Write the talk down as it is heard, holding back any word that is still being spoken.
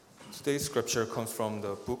Today's scripture comes from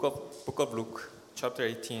the book of Luke, chapter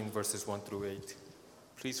 18, verses 1 through 8.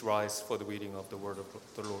 Please rise for the reading of the word of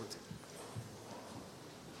the Lord.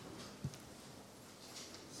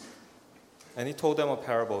 And he told them a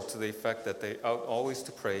parable to the effect that they ought always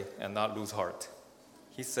to pray and not lose heart.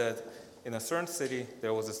 He said, in a certain city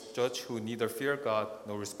there was a judge who neither feared God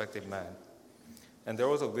nor respected man. And there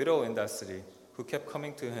was a widow in that city who kept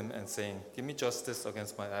coming to him and saying, give me justice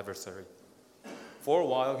against my adversary. For a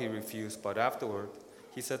while he refused, but afterward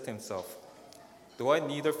he said to himself, though I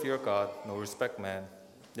neither fear God nor respect man,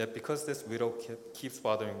 yet because this widow keeps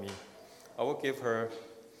bothering me, I will give her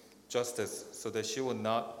justice so that she will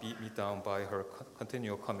not beat me down by her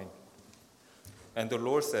continual coming. And the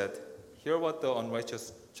Lord said, hear what the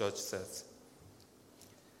unrighteous judge says.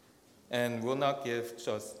 And will not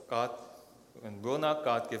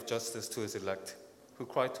God give justice to his elect, who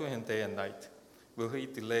cry to him day and night? Will he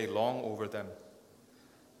delay long over them?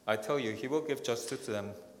 I tell you, he will give justice to them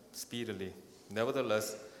speedily.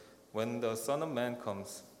 Nevertheless, when the Son of Man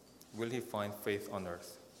comes, will he find faith on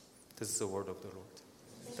earth? This is the word of the Lord.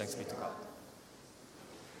 Thanks be to God.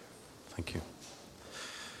 Thank you.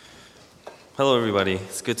 Hello, everybody.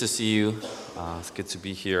 It's good to see you. It's good to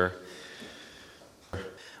be here.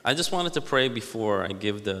 I just wanted to pray before I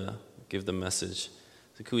give the message.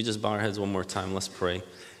 So could we just bow our heads one more time? Let's pray.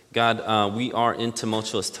 God, we are in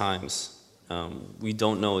tumultuous times. We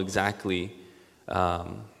don't know exactly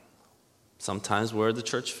sometimes where the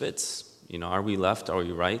church fits. Are we left? Are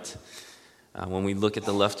we right? When we look at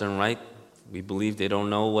the left and right, we believe they don't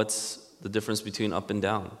know what's the difference between up and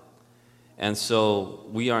down. And so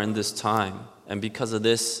we are in this time. And because of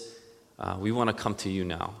this, we want to come to you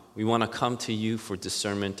now. We want to come to you for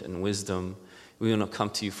discernment and wisdom. We want to come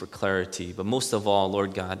to you for clarity. But most of all,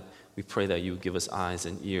 Lord God, we pray that you give us eyes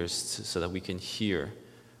and ears so that we can hear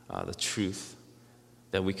the truth,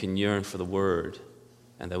 that we can yearn for the word,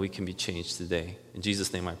 and that we can be changed today. In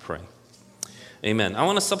Jesus' name I pray. Amen. I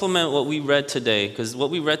want to supplement what we read today, because what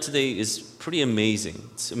we read today is pretty amazing.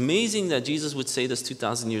 It's amazing that Jesus would say this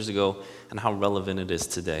 2,000 years ago and how relevant it is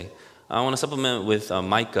today. I want to supplement with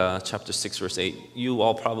Micah chapter 6, verse 8. You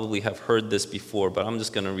all probably have heard this before, but I'm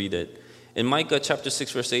just going to read it. In Micah chapter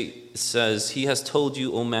 6, verse 8, it says, he has told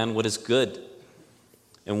you, O man, what is good.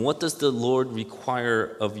 And what does the Lord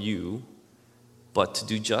require of you but to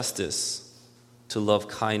do justice, to love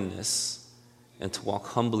kindness, and to walk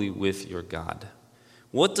humbly with your God?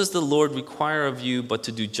 What does the Lord require of you but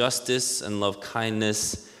to do justice and love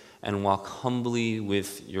kindness and walk humbly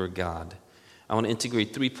with your God? I want to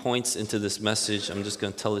integrate 3 points into this message. I'm just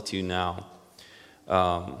going to tell it to you now.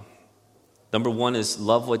 Number 1 is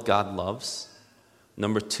love what God loves.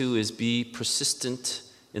 Number 2 is be persistent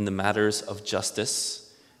in the matters of justice.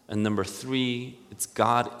 And number 3, it's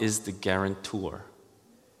God is the guarantor.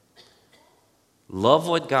 Love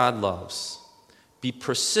what God loves. Be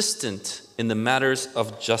persistent in the matters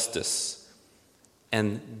of justice.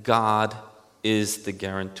 And God is the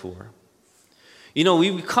guarantor.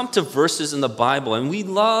 We come to verses in the Bible and we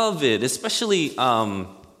love it, especially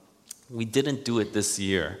we didn't do it this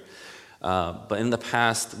year. But in the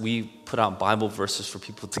past, we put out Bible verses for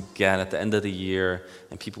people to get at the end of the year,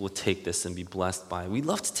 and people would take this and be blessed by it. We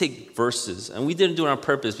love to take verses, and we didn't do it on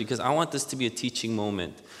purpose because I want this to be a teaching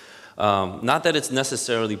moment. Not that it's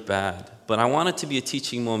necessarily bad, but I want it to be a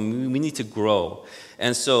teaching moment. We need to grow.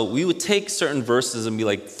 And so we would take certain verses and be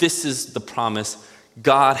like, this is the promise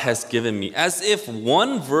God has given me. As if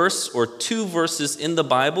one verse or 2 verses in the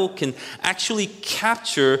Bible can actually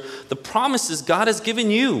capture the promises God has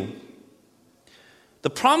given you. The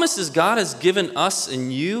promises God has given us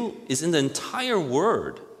and you is in the entire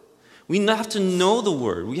Word. We have to know the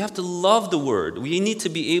Word. We have to love the Word. We need to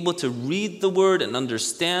be able to read the Word and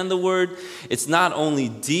understand the Word. It's not only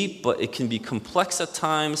deep, but it can be complex at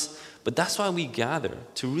times. But that's why we gather,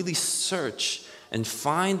 to really search and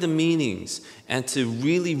find the meanings and to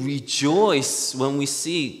really rejoice when we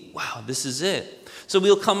see, wow, this is it. So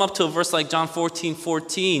we'll come up to a verse like John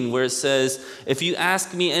 14:14, where it says, if you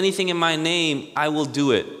ask me anything in my name, I will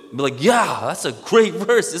do it. Be like, yeah, that's a great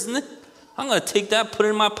verse, isn't it? I'm going to take that, put it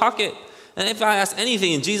in my pocket. And if I ask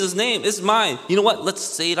anything in Jesus' name, it's mine. You know what? Let's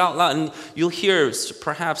say it out loud. And you'll hear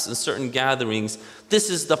perhaps in certain gatherings, this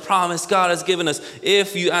is the promise God has given us.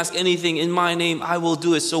 If you ask anything in my name, I will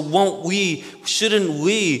do it. So shouldn't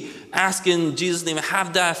we ask in Jesus' name and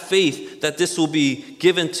have that faith that this will be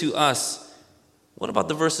given to us? What about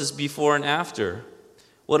the verses before and after?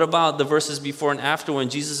 What about the verses before and after when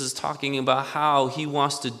Jesus is talking about how he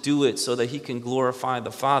wants to do it so that he can glorify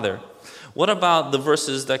the Father? What about the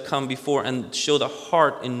verses that come before and show the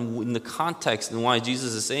heart in the context and why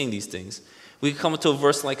Jesus is saying these things? We come to a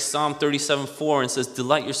verse like Psalm 37:4 and it says,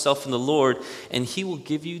 delight yourself in the Lord, and he will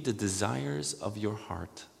give you the desires of your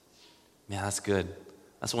heart. Man, that's good.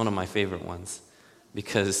 That's one of my favorite ones,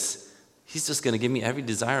 because he's just going to give me every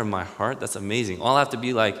desire of my heart. That's amazing. All I have to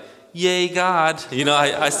be like, yay, God.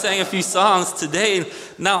 I sang a few songs today, and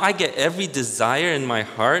now I get every desire in my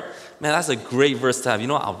heart. Man, that's a great verse to have.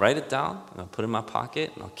 I'll write it down, and I'll put it in my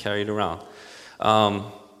pocket, and I'll carry it around.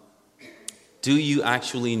 Do you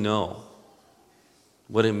actually know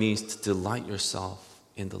what it means to delight yourself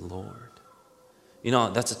in the Lord?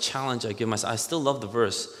 That's a challenge I give myself. I still love the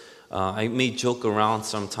verse. I may joke around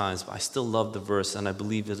sometimes, but I still love the verse, and I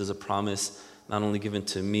believe it is a promise not only given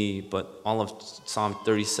to me, but all of Psalm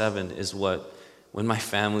 37 is what, when my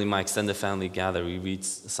extended family gather, we read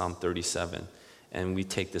Psalm 37, and we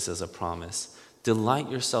take this as a promise. Delight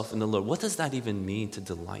yourself in the Lord. What does that even mean, to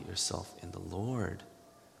delight yourself in the Lord?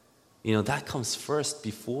 That comes first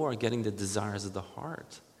before getting the desires of the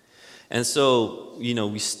heart. And so,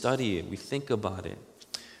 we study it, we think about it.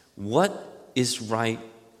 What is right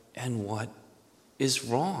and what is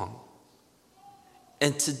wrong?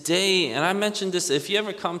 And today, and I mentioned this, if you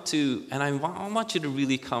ever come to, and I want you to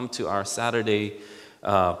really come to our Saturday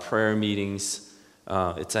prayer meetings.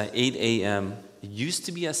 It's at 8 a.m. It used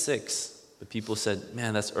to be at 6, but people said,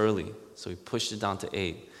 man, that's early. So we pushed it down to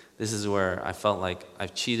 8. This is where I felt like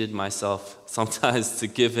I've cheated myself sometimes to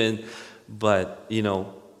give in. But,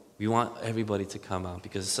 we want everybody to come out,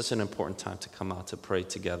 because it's such an important time to come out to pray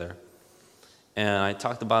together. And I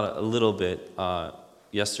talked about it a little bit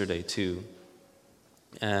yesterday too.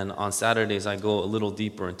 And on Saturdays, I go a little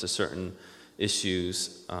deeper into certain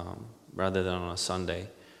issues rather than on a Sunday.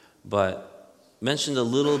 But mentioned a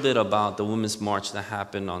little bit about the Women's March that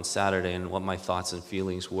happened on Saturday and what my thoughts and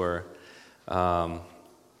feelings were. And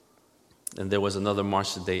there was another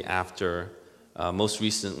march the day after. Most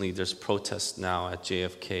recently, there's protests now at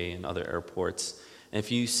JFK and other airports. And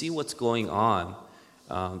if you see what's going on,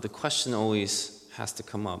 the question always has to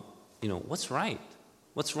come up, what's right?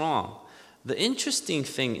 What's wrong? The interesting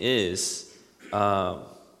thing is,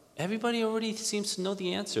 everybody already seems to know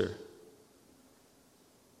the answer.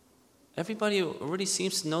 Everybody already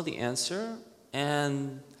seems to know the answer,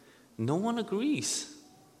 and no one agrees.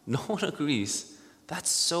 No one agrees. That's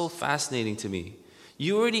so fascinating to me.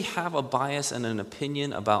 You already have a bias and an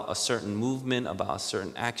opinion about a certain movement, about a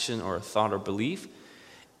certain action or a thought or belief,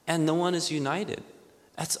 and no one is united.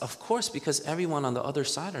 That's, of course, because everyone on the other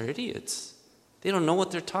side are idiots. They don't know what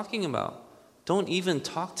they're talking about. Don't even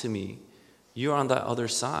talk to me. You're on the other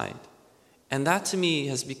side. And that, to me,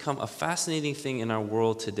 has become a fascinating thing in our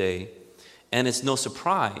world today. And it's no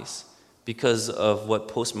surprise because of what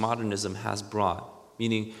postmodernism has brought,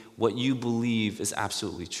 meaning what you believe is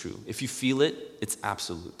absolutely true. If you feel it, it's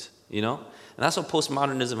absolute, And that's what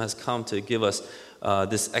postmodernism has come to give us,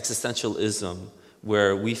 this existentialism,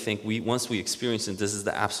 where we think once we experience it, this is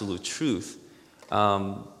the absolute truth.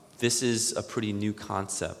 This is a pretty new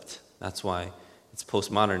concept. That's why it's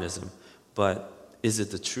postmodernism. But is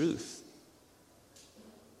it the truth?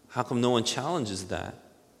 How come no one challenges that?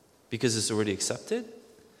 Because it's already accepted?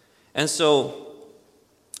 And so,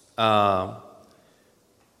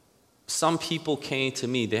 some people came to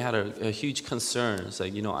me. They had a huge concern. It's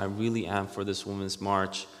like, I really am for this Women's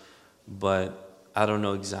March, but I don't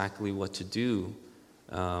know exactly what to do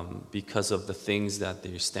because of the things that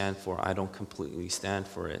they stand for. I don't completely stand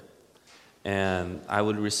for it. And I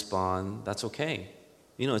would respond, that's okay.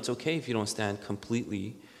 It's okay if you don't stand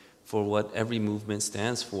completely for what every movement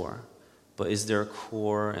stands for. But is there a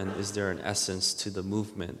core and is there an essence to the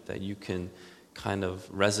movement that you can kind of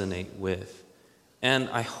resonate with? And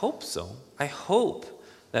I hope so. I hope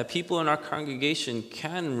that people in our congregation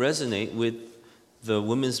can resonate with the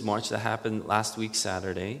Women's March that happened last week,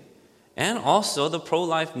 Saturday, and also the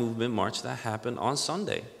pro-life movement march that happened on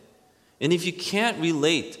Sunday. And if you can't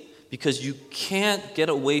relate, because you can't get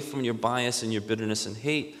away from your bias and your bitterness and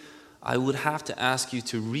hate, I would have to ask you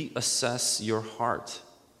to reassess your heart.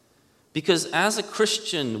 Because as a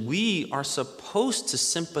Christian, we are supposed to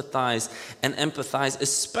sympathize and empathize,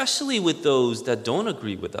 especially with those that don't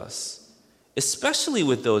agree with us. Especially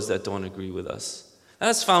with those that don't agree with us.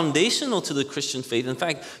 That's foundational to the Christian faith. In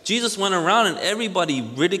fact, Jesus went around and everybody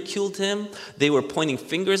ridiculed him. They were pointing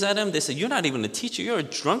fingers at him. They said, you're not even a teacher. You're a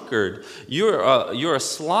drunkard. You're a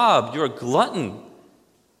slob. You're a glutton.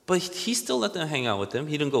 But he still let them hang out with him.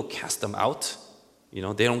 He didn't go cast them out. They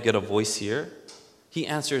don't get a voice here. He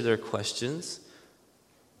answered their questions.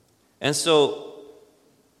 And so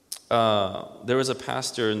there was a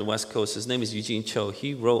pastor in the West Coast. His name is Eugene Cho.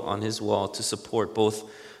 He wrote on his wall to support both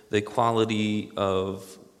the equality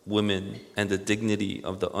of women and the dignity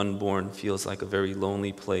of the unborn feels like a very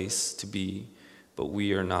lonely place to be, but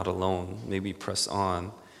we are not alone. May we press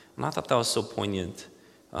on. And I thought that was so poignant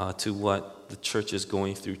to what the church is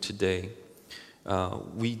going through today.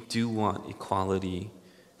 We do want equality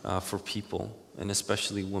for people, and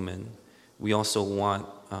especially women. We also want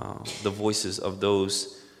the voices of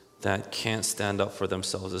those that can't stand up for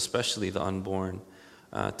themselves, especially the unborn,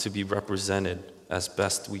 to be represented as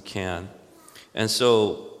best we can. And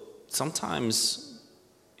so sometimes,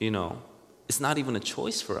 it's not even a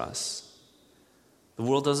choice for us. The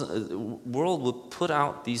world will put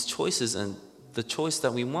out these choices, and the choice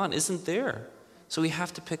that we want isn't there. So we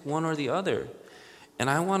have to pick one or the other. And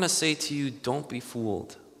I want to say to you, don't be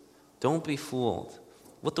fooled. Don't be fooled.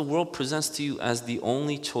 What the world presents to you as the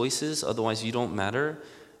only choices, otherwise you don't matter,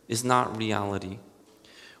 is not reality.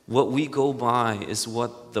 What we go by is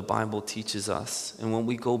what the Bible teaches us. And what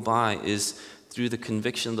we go by is through the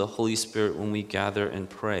conviction of the Holy Spirit when we gather and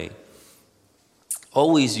pray.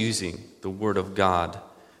 Always using the Word of God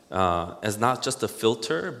as not just a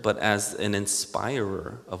filter, but as an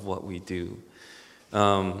inspirer of what we do.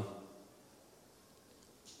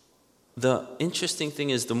 The interesting thing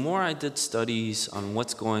is, the more I did studies on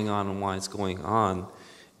what's going on and why it's going on,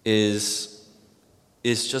 is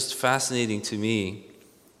just fascinating to me.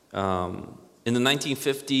 In the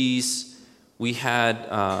 1950s, we had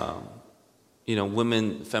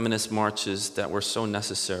women feminist marches that were so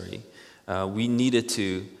necessary. We needed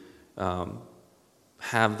to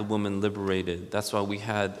have the women liberated. That's why we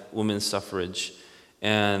had women's suffrage.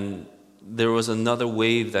 And there was another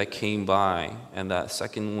wave that came by, and that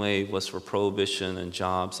second wave was for prohibition and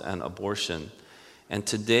jobs and abortion. And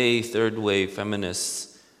today, third wave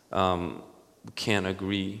feminists can't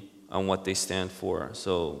agree on what they stand for.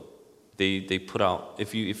 So they put out,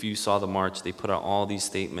 if you saw the march, they put out all these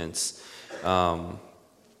statements of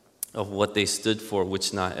what they stood for,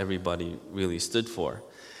 which not everybody really stood for.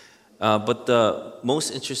 But the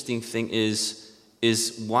most interesting thing is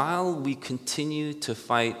while we continue to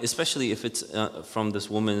fight, especially if it's from this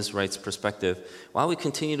women's rights perspective, while we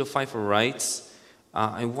continue to fight for rights,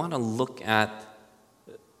 I want to look at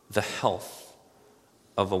the health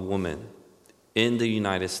of a woman in the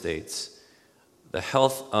United States, the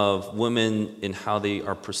health of women in how they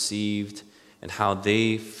are perceived and how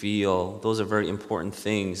they feel. Those are very important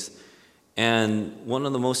things. And one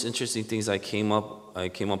of the most interesting things I came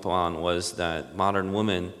up on was that modern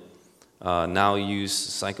women now use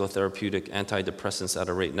psychotherapeutic antidepressants at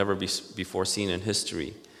a rate never before seen in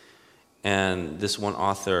history. And this one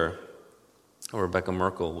author, Rebecca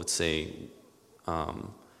Merkel, would say,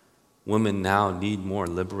 women now need more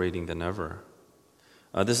liberating than ever.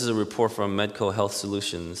 This is a report from Medco Health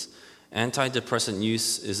Solutions. Antidepressant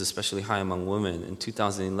use is especially high among women. In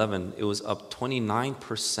 2011, it was up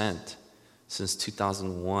 29% since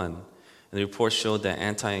 2001. And the report showed that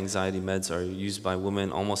anti-anxiety meds are used by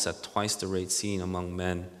women almost at twice the rate seen among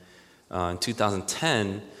men. In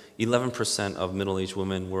 2010, 11% of middle-aged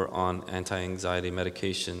women were on anti-anxiety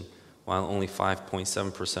medication, while only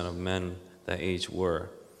 5.7% of men that age were.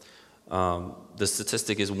 The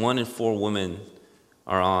statistic is 1 in 4 women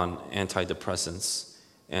are on antidepressants,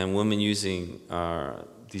 and women using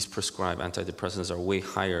these prescribed antidepressants are way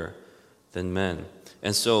higher than men.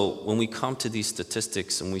 And so when we come to these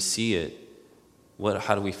statistics and we see it,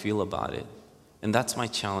 how do we feel about it? And that's my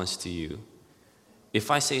challenge to you. If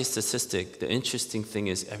I say a statistic, the interesting thing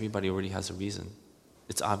is everybody already has a reason.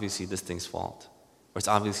 It's obviously this thing's fault. Or it's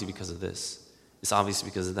obviously because of this. It's obviously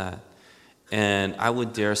because of that. And I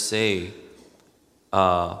would dare say,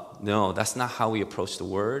 no, that's not how we approach the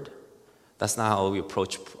Word. That's not how we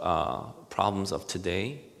approach problems of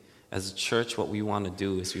today. As a church, what we want to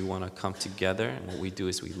do is we want to come together, and what we do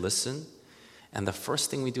is we listen. And the first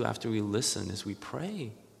thing we do after we listen is we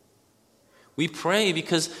pray. We pray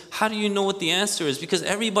because how do you know what the answer is? Because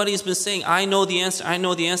everybody has been saying, I know the answer, and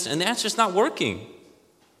the answer is not working.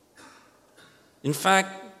 In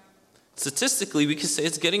fact, statistically, we can say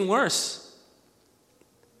it's getting worse.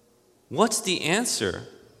 What's the answer?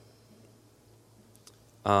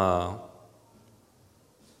 I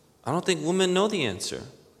don't think women know the answer.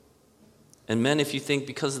 And men, if you think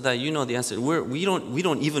because of that you know the answer, we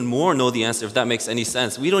don't even more know the answer, if that makes any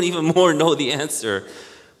sense. We don't even more know the answer.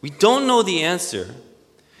 We don't know the answer.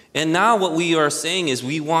 And now what we are saying is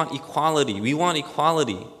we want equality. We want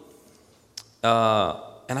equality.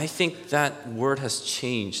 And I think that word has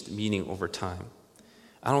changed meaning over time.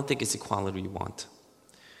 I don't think it's equality we want.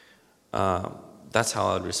 That's how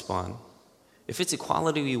I would respond. If it's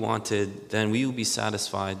equality we wanted, then we will be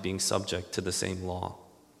satisfied being subject to the same law.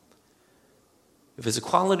 If it's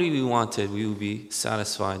equality we wanted, we would be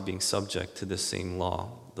satisfied being subject to the same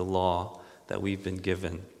law, the law that we've been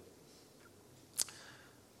given.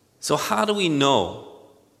 So how do we know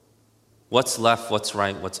what's left, what's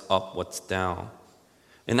right, what's up, what's down?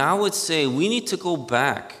 And I would say we need to go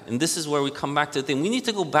back, and this is where we come back to the thing. We need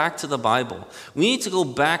to go back to the Bible. We need to go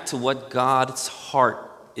back to what God's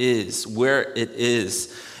heart is, where it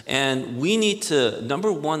is. And we need to,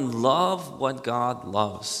 number one, love what God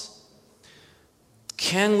loves.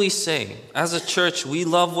 Can we say, as a church, we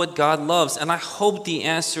love what God loves? And I hope the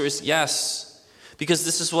answer is yes, because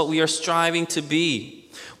this is what we are striving to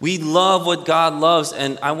be. We love what God loves,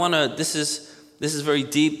 and I want to, this is very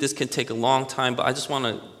deep. This can take a long time, but I just want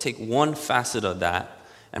to take one facet of that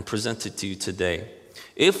and present it to you today.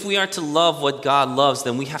 If we are to love what God loves,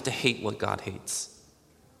 then we have to hate what God hates.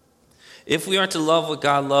 If we are to love what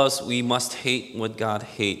God loves, we must hate what God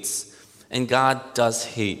hates. And God does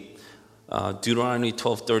hate. Deuteronomy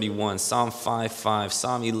 12:31, Psalm 5:5,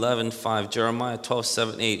 Psalm 11:5, Jeremiah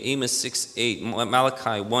 12:7-8, Amos 6:8,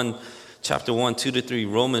 Malachi 1, chapter 1, 2-3,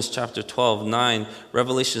 Romans chapter 12:9,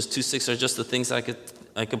 Revelations 2:6 are just the things I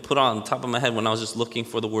could put on top of my head when I was just looking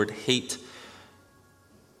for the word hate.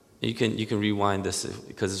 You can rewind this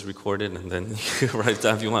because it's recorded, and then you can write it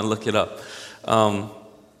down if you want to look it up.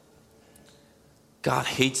 God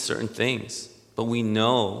hates certain things, but we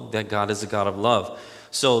know that God is a God of love.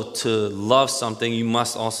 So to love something, you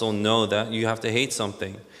must also know that you have to hate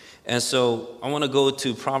something. And so I want to go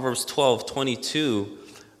to Proverbs 12:22,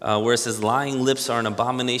 where it says, lying lips are an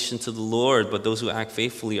abomination to the Lord, but those who act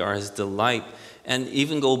faithfully are his delight. And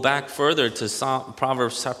even go back further to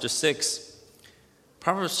Proverbs chapter 6.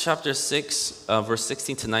 Proverbs chapter 6, verse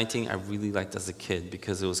 16-19, I really liked as a kid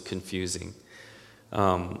because it was confusing.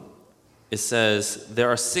 It says, there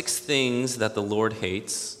are 6 things that the Lord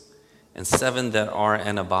hates, and 7 that are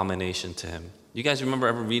an abomination to him. You guys remember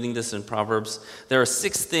ever reading this in Proverbs? There are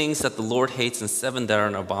 6 things that the Lord hates and 7 that are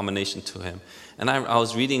an abomination to him. And I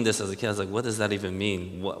was reading this as a kid. I was like, what does that even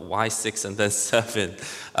mean? Why 6 and then 7?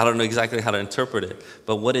 I don't know exactly how to interpret it.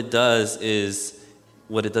 But what it does is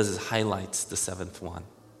highlights the 7th one.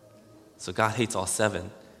 So God hates all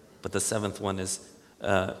 7, but the 7th one is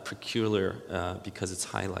peculiar because it's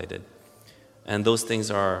highlighted. And those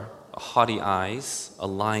things are haughty eyes, a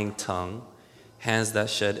lying tongue, hands that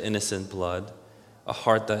shed innocent blood, a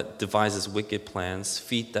heart that devises wicked plans,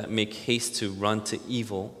 feet that make haste to run to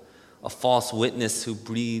evil, a false witness who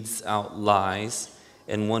breathes out lies,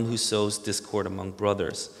 and one who sows discord among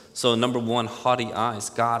brothers. So number 1, haughty eyes.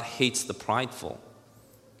 God hates the prideful.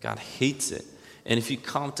 God hates it. And if you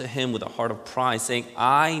come to him with a heart of pride, saying,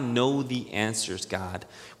 I know the answers, God.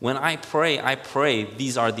 When I pray,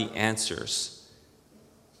 these are the answers.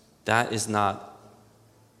 That is not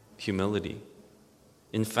humility.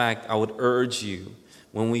 In fact, I would urge you,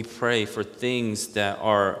 when we pray for things that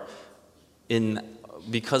are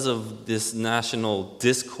because of this national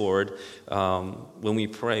discord, when we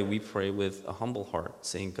pray with a humble heart,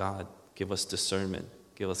 saying, God, give us discernment,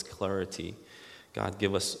 give us clarity. God,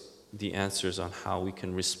 give us the answers on how we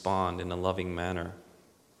can respond in a loving manner.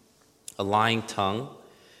 A lying tongue,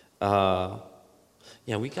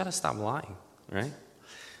 we got to stop lying, right?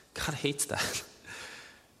 God hates that.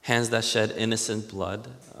 Hands that shed innocent blood,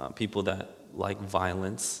 people that like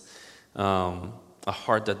violence, a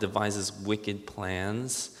heart that devises wicked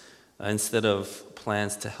plans. Instead of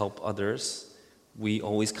plans to help others, we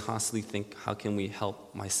always constantly think, how can we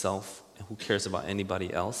help myself? And who cares about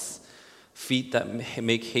anybody else? Feet that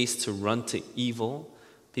make haste to run to evil,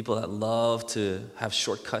 people that love to have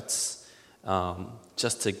shortcuts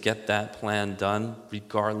just to get that plan done,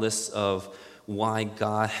 regardless of why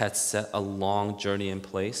God had set a long journey in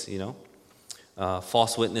place,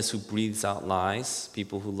 false witness who breathes out lies,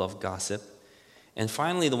 people who love gossip. And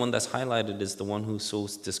finally, the one that's highlighted is the one who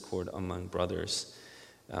sows discord among brothers,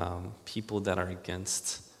 people that are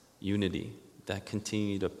against unity, that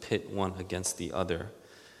continue to pit one against the other.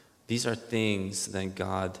 These are things that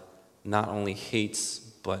God not only hates,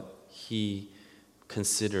 but he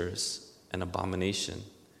considers an abomination.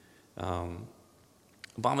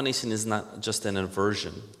 Abomination is not just an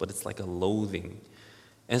aversion, but it's like a loathing.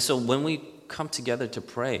 And so when we come together to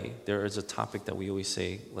pray, there is a topic that we always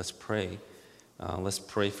say, let's pray. Let's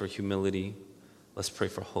pray for humility. Let's pray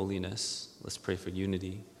for holiness. Let's pray for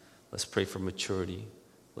unity. Let's pray for maturity.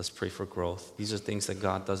 Let's pray for growth. These are things that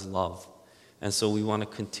God does love. And so we want to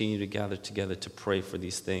continue to gather together to pray for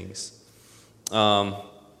these things. How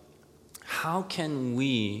can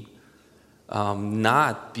we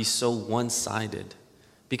not be so one-sided?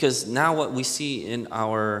 Because now what we see in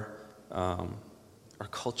our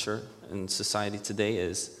culture and society today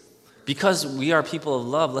is Because we are people of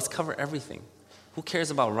love, let's cover everything. Who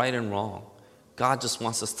cares about right and wrong? God just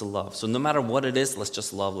wants us to love. So no matter what it is, let's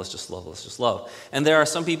just love, let's just love, let's just love. And there are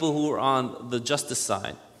some people who are on the justice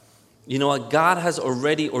side. You know what? God has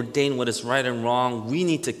already ordained what is right and wrong. We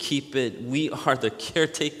need to keep it. We are the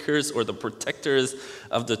caretakers or the protectors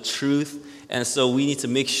of the truth. And so we need to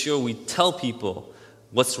make sure we tell people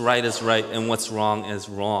what's right is right and what's wrong is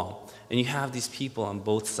wrong. And you have these people on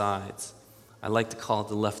both sides. I like to call it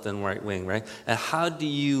the left and right wing, right? And how do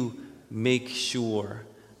you make sure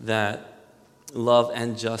that love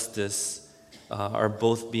and justice are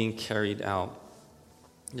both being carried out?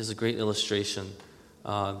 There's a great illustration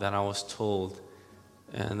that I was told,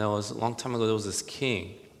 and that was a long time ago. There was this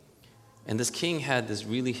king, and this king had this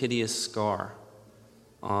really hideous scar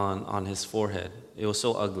on his forehead. It was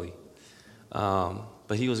so ugly,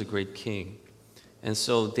 but he was a great king. And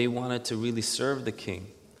so they wanted to really serve the king.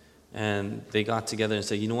 And they got together and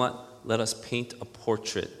said, you know what? Let us paint a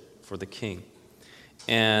portrait for the king.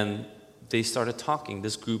 And they started talking.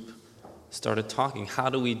 This group started talking. How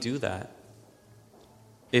do we do that?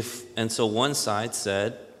 And so one side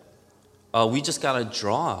said, we just got to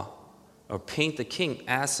draw or paint the king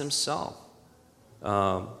as himself.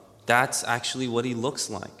 That's actually what he looks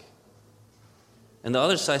like. And the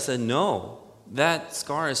other side said, no, that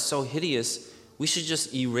scar is so hideous, we should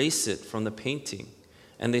just erase it from the painting.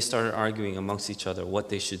 And they started arguing amongst each other what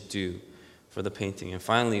they should do for the painting. And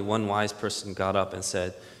finally, one wise person got up and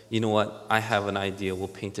said, you know what, I have an idea, we'll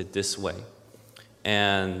paint it this way.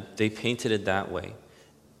 And they painted it that way.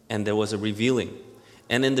 And there was a revealing.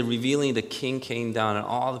 And in the revealing, the king came down and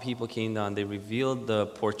all the people came down. They revealed the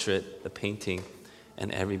portrait, the painting,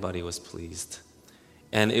 and everybody was pleased.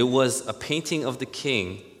 And it was a painting of the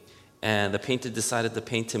king. And the painter decided to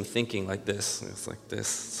paint him thinking like this. It's like this.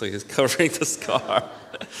 So he was covering the scar.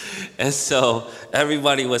 And so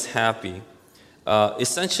everybody was happy.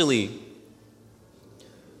 Essentially,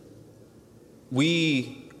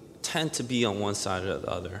 we tend to be on one side or the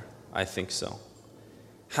other. I think so.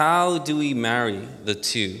 How do we marry the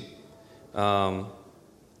two? I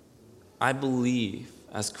believe,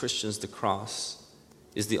 as Christians, the cross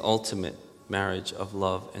is the ultimate marriage of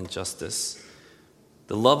love and justice.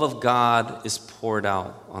 The love of God is poured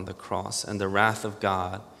out on the cross, and the wrath of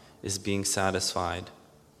God is being satisfied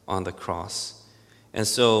on the cross. And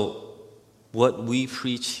so what we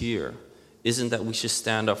preach here isn't that we should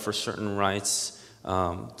stand up for certain rights.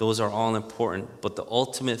 Those are all important. But the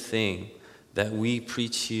ultimate thing that we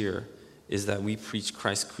preach here is that we preach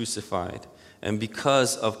Christ crucified. And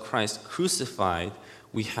because of Christ crucified,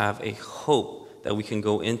 we have a hope that we can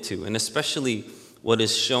go into. And especially what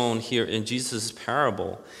is shown here in Jesus'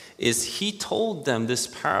 parable is he told them this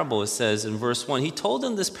parable, it says in verse 1, he told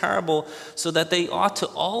them this parable so that they ought to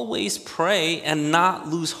always pray and not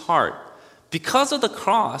lose heart. Because of the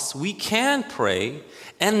cross, we can pray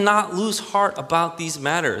and not lose heart about these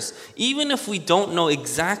matters. Even if we don't know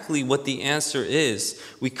exactly what the answer is,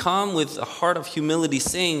 we come with a heart of humility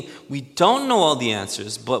saying, we don't know all the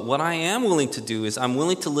answers, but what I am willing to do is I'm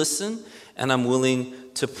willing to listen and I'm willing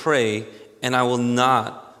to pray, and I will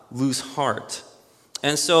not lose heart.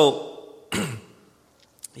 And so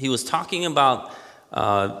he was talking about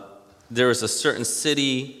there was a certain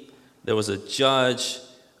city, there was a judge.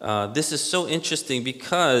 This is so interesting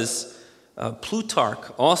because Plutarch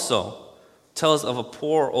also tells of a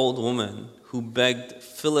poor old woman who begged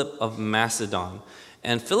Philip of Macedon.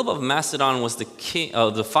 And Philip of Macedon was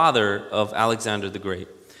the father of Alexander the Great.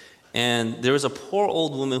 And there was a poor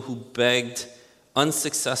old woman who begged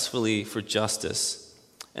unsuccessfully for justice.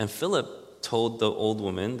 And Philip told the old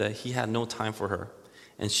woman that he had no time for her.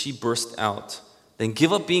 And she burst out, "Then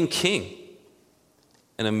give up being king."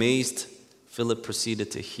 And amazed, Philip proceeded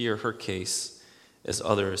to hear her case as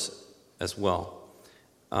others as well.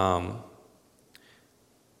 And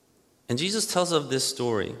Jesus tells of this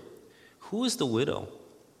story. Who is the widow?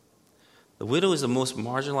 The widow is the most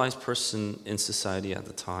marginalized person in society at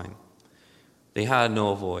the time. They had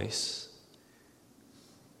no voice.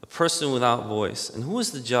 A person without voice. And who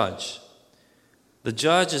is the judge? The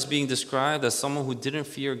judge is being described as someone who didn't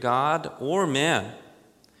fear God or man.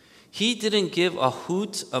 He didn't give a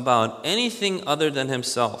hoot about anything other than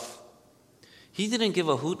himself. He didn't give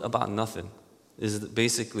a hoot about nothing, is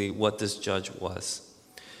basically what this judge was.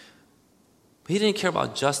 He didn't care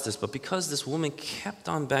about justice, but because this woman kept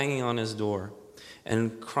on banging on his door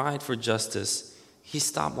and cried for justice, he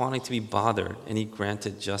stopped wanting to be bothered and he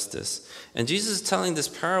granted justice. And Jesus is telling this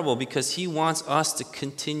parable because he wants us to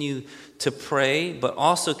continue to pray, but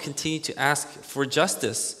also continue to ask for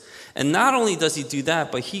justice. And not only does he do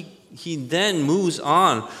that, but he then moves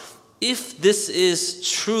on if this is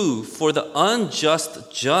true for the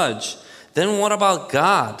unjust judge, then what about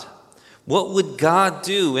God? What would God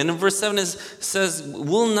do? And in verse 7 it says,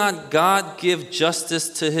 will not God give justice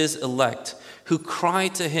to his elect, who cry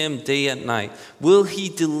to him day and night? Will he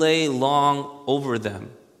delay long over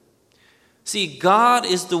them? See, God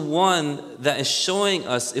is the one that is showing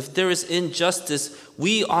us if there is injustice,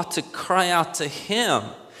 we ought to cry out to him.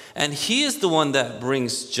 And he is the one that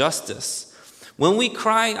brings justice. When we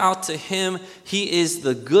cry out to him, he is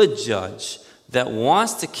the good judge that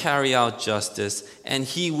wants to carry out justice, and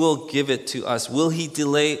he will give it to us. Will he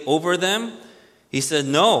delay over them? He said,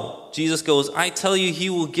 no. Jesus goes, I tell you, he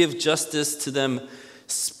will give justice to them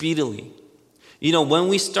speedily. You know, when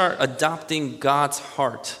we start adopting God's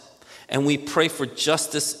heart and we pray for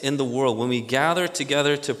justice in the world, when we gather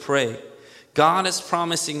together to pray, God is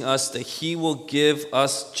promising us that he will give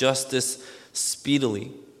us justice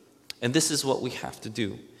speedily. And this is what we have to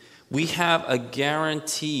do. We have a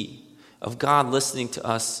guarantee of God listening to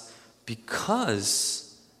us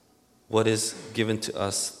because what is given to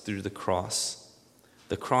us through the cross.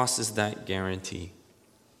 The cross is that guarantee.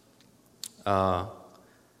 I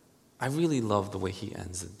really love the way he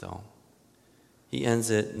ends it, though. He ends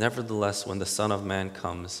it, nevertheless, when the Son of Man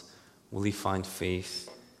comes, will he find faith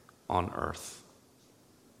on earth?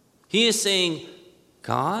 He is saying,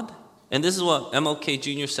 God, and this is what MLK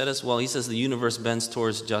Jr. said as well. He says the universe bends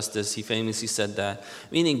towards justice. He famously said that.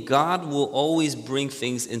 Meaning God will always bring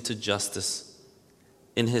things into justice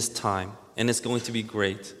in his time. And it's going to be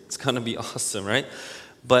great. It's going to be awesome, right?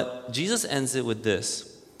 But Jesus ends it with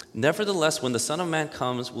this. Nevertheless, when the Son of Man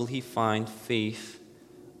comes, will he find faith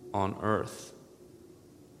on earth?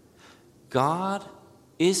 God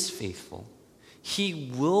is faithful.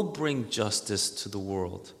 He will bring justice to the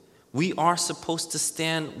world. We are supposed to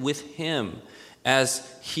stand with him as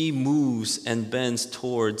he moves and bends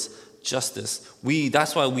towards justice.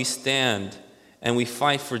 That's why we stand and we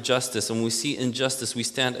fight for justice. And when we see injustice, we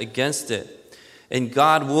stand against it. And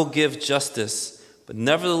God will give justice. But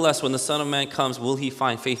nevertheless, when the Son of Man comes, will he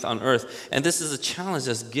find faith on earth? And this is a challenge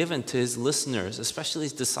that's given to his listeners, especially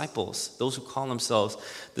his disciples, those who call themselves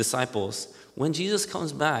disciples. When Jesus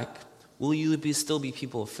comes back, will you still be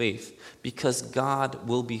people of faith? Because God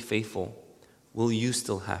will be faithful. Will you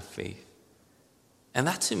still have faith? And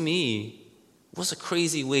that to me was a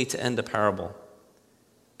crazy way to end a parable.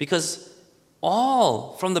 Because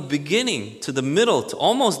all from the beginning to the middle to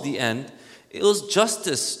almost the end, it was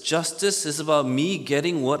justice. Justice is about me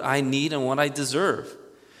getting what I need and what I deserve.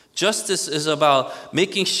 Justice is about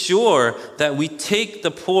making sure that we take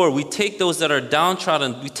the poor, we take those that are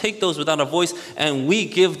downtrodden, we take those without a voice, and we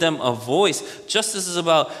give them a voice. Justice is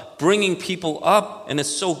about bringing people up, and it's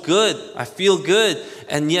so good. I feel good.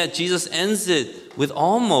 And yet Jesus ends it with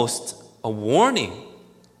almost a warning,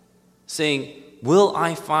 saying, will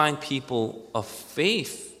I find people of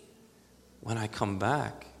faith when I come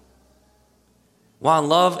back? While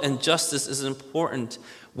love and justice is important,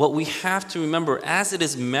 what we have to remember, as it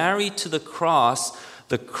is married to the cross,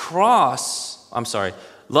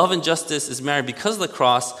 love and justice is married because of the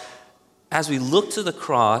cross. As we look to the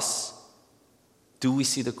cross, do we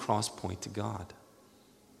see the cross point to God?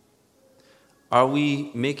 Are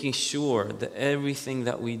we making sure that everything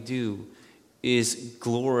that we do is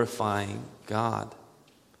glorifying God?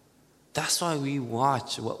 That's why we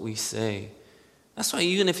watch what we say. That's why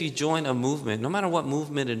even if you join a movement, no matter what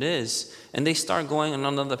movement it is, and they start going on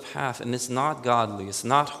another path, and it's not godly, it's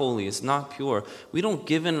not holy, it's not pure, we don't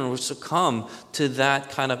give in or succumb to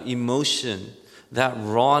that kind of emotion, that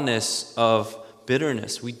rawness of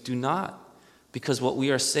bitterness. We do not. Because what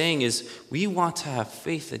we are saying is we want to have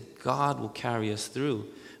faith that God will carry us through.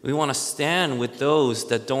 We want to stand with those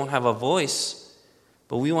that don't have a voice,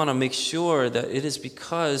 but we want to make sure that it is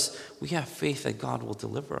because we have faith that God will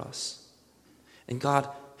deliver us. And God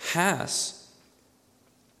has,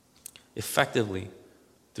 effectively,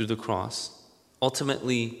 through the cross.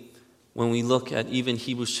 Ultimately, when we look at even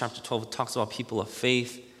Hebrews chapter 12, it talks about people of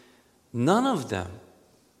faith. None of them,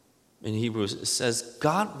 in Hebrews, it says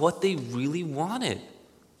God what they really wanted.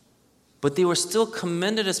 But they were still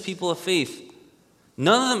commended as people of faith.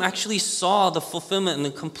 None of them actually saw the fulfillment and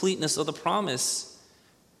the completeness of the promise.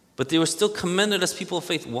 But they were still commended as people of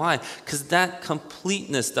faith. Why? Because that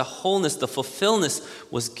completeness, the wholeness, the fulfillment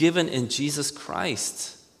was given in Jesus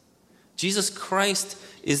Christ. Jesus Christ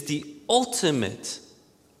is the ultimate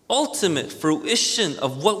fruition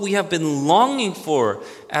of what we have been longing for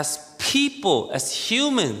as people, as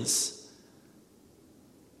humans.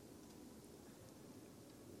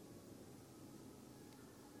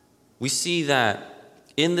 We see that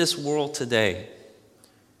in this world today,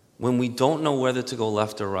 when we don't know whether to go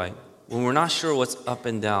left or right, when we're not sure what's up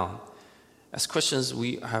and down, as Christians,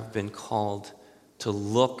 we have been called to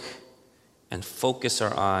look and focus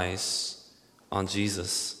our eyes on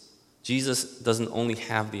Jesus. Jesus doesn't only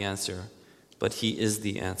have the answer, but he is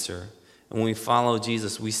the answer. And when we follow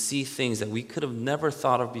Jesus, we see things that we could have never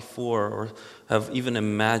thought of before or have even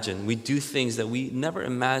imagined. We do things that we never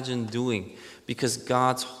imagined doing because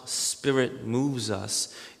God's Spirit moves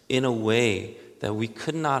us in a way that we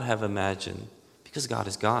could not have imagined because God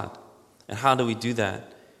is God. And how do we do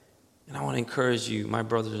that? And I want to encourage you, my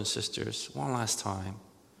brothers and sisters, one last time.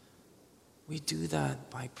 We do that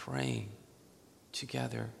by praying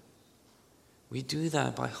together. We do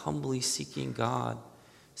that by humbly seeking God,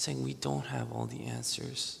 saying we don't have all the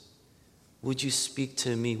answers. Would you speak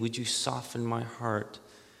to me? Would you soften my heart?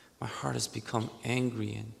 My heart has become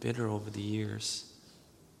angry and bitter over the years.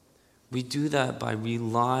 We do that by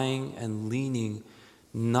relying and leaning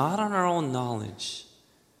not on our own knowledge,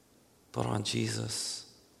 but on Jesus.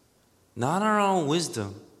 Not on our own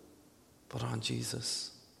wisdom, but on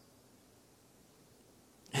Jesus.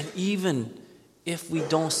 And even if we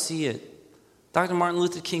don't see it, Dr. Martin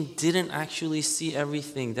Luther King didn't actually see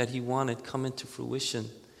everything that he wanted come into fruition,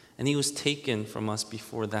 and he was taken from us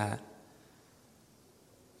before that.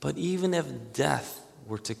 But even if death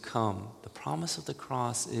were to come, the promise of the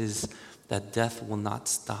cross is that death will not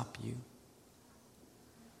stop you.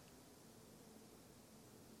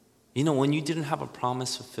 You know, when you didn't have a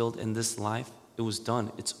promise fulfilled in this life, it was done.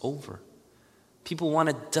 It's over. People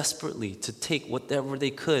wanted desperately to take whatever they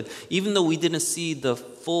could, even though we didn't see the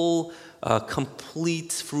full,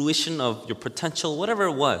 complete fruition of your potential, whatever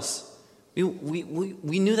it was. We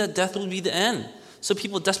knew that death would be the end. So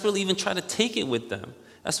people desperately even try to take it with them.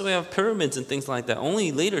 That's why we have pyramids and things like that,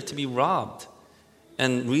 only later to be robbed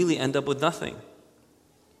and really end up with nothing.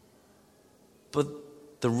 But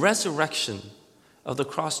the resurrection of the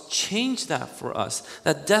cross changed that for us,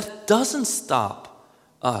 that death doesn't stop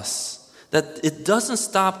us, that it doesn't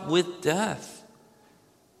stop with death,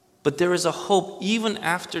 but there is a hope even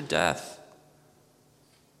after death.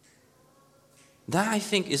 That, I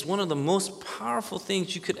think, is one of the most powerful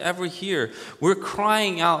things you could ever hear. We're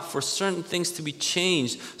crying out for certain things to be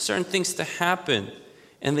changed, certain things to happen,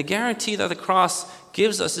 and the guarantee that the cross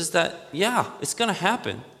gives us is that, yeah, it's going to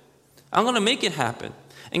happen. I'm going to make it happen.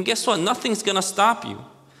 And guess what? Nothing's going to stop you.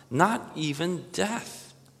 Not even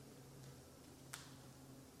death.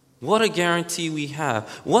 What a guarantee we have.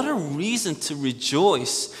 What a reason to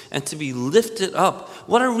rejoice and to be lifted up.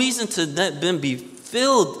 What a reason to then be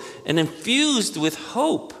filled and infused with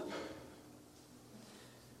hope.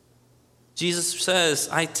 Jesus says,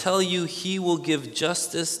 I tell you, he will give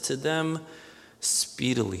justice to them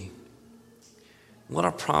speedily. What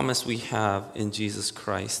a promise we have in Jesus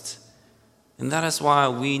Christ. And that is why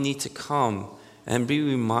we need to come and be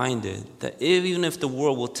reminded that even if the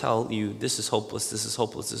world will tell you this is hopeless, this is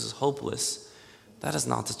hopeless, this is hopeless, that is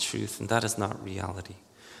not the truth and that is not reality.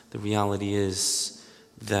 The reality is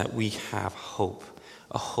that we have hope,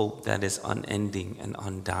 a hope that is unending and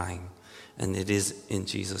undying, and it is in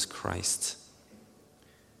Jesus Christ.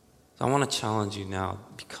 So I want to challenge you now,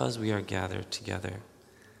 because we are gathered together.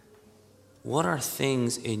 What are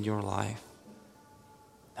things in your life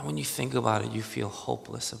that when you think about it, you feel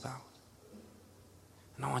hopeless about?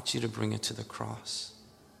 And I want you to bring it to the cross.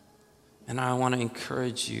 And I want to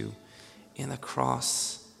encourage you, in the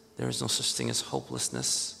cross, there is no such thing as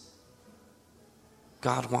hopelessness.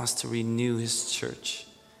 God wants to renew his church.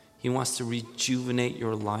 He wants to rejuvenate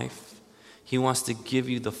your life. He wants to give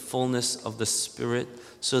you the fullness of the Spirit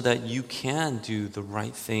so that you can do the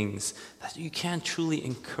right things, that you can truly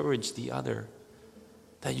encourage the other,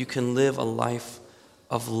 that you can live a life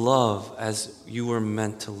of love as you were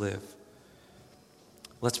meant to live.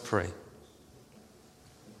 Let's pray.